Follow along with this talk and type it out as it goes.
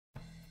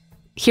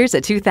Here's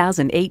a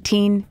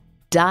 2018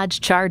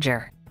 Dodge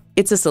Charger.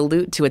 It's a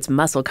salute to its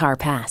muscle car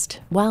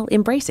past while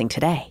embracing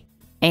today.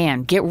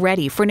 And get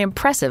ready for an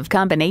impressive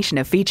combination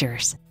of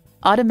features: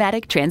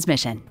 automatic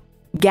transmission,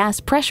 gas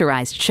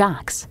pressurized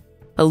shocks,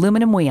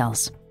 aluminum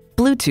wheels,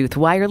 Bluetooth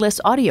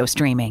wireless audio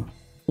streaming,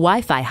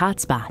 Wi-Fi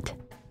hotspot,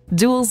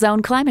 dual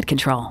zone climate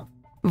control,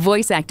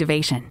 voice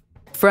activation,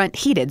 front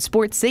heated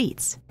sports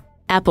seats,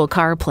 Apple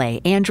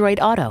CarPlay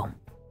Android Auto,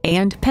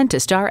 and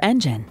Pentastar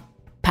engine.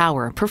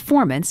 Power,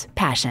 performance,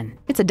 passion.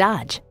 It's a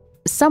Dodge.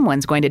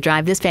 Someone's going to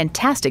drive this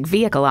fantastic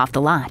vehicle off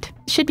the lot.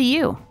 Should be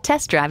you.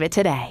 Test drive it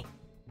today.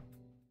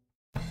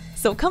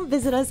 So come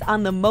visit us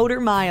on the Motor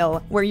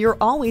Mile, where you're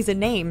always a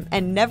name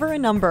and never a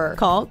number.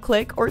 Call,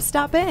 click, or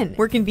stop in.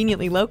 We're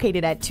conveniently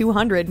located at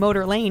 200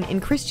 Motor Lane in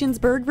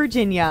Christiansburg,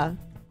 Virginia.